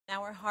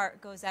Our heart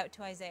goes out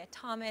to Isaiah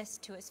Thomas,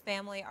 to his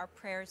family. Our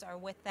prayers are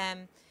with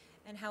them.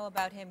 And how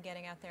about him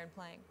getting out there and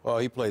playing? Well,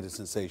 he played a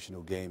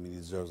sensational game, and he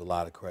deserves a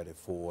lot of credit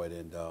for it.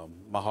 And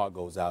my heart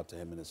goes out to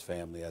him and his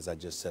family. As I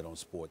just said on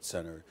Sports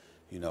Center,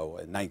 you know,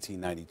 in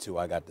 1992,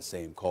 I got the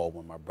same call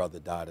when my brother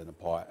died in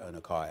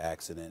a car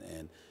accident,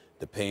 and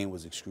the pain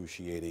was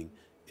excruciating.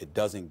 It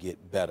doesn't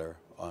get better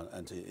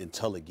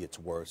until it gets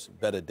worse.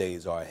 Better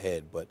days are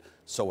ahead, but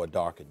so are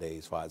darker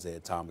days for Isaiah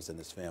Thomas and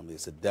his family.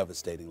 It's a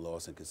devastating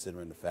loss, and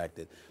considering the fact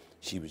that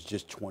she was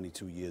just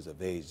 22 years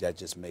of age, that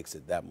just makes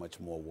it that much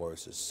more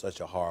worse. It's such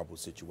a horrible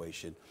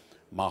situation.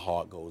 My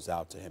heart goes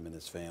out to him and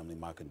his family.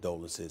 My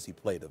condolences. He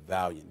played a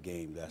valiant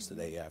game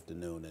yesterday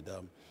afternoon,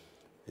 and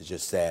it's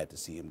just sad to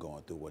see him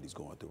going through what he's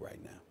going through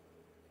right now.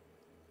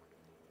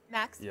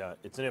 Max? Yeah,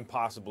 it's an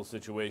impossible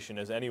situation,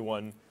 as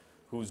anyone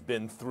who's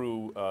been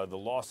through the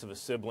loss of a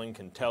sibling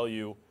can tell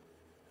you.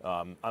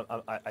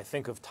 I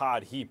think of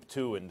Todd Heap,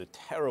 too, and the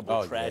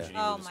terrible tragedy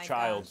with his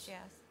child. Gosh,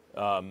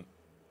 yes.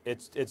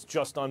 It's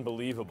just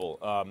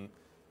unbelievable.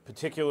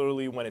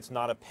 Particularly when it's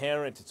not a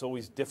parent, it's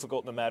always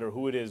difficult no matter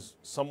who it is.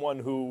 Someone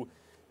who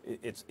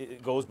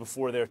it goes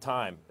before their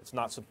time. It's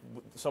not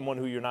someone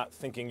who you're not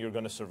thinking you're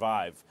going to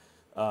survive,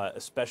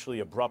 especially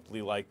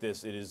abruptly like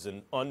this. It is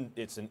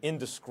it's an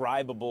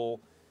indescribable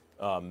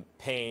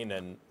pain,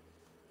 and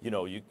you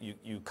know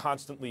you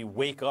constantly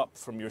wake up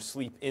from your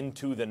sleep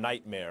into the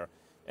nightmare,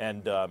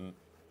 and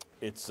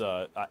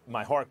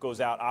my heart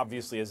goes out,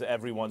 obviously, as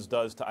everyone's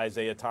does, to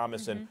Isaiah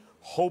Thomas, and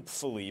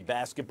hopefully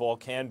basketball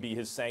can be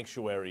his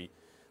sanctuary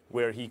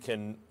where he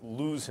can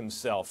lose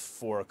himself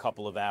for a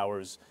couple of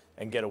hours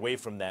and get away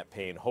from that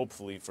pain,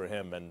 hopefully for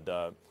him. And,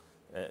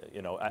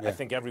 you know, I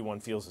think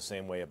everyone feels the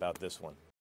same way about this one.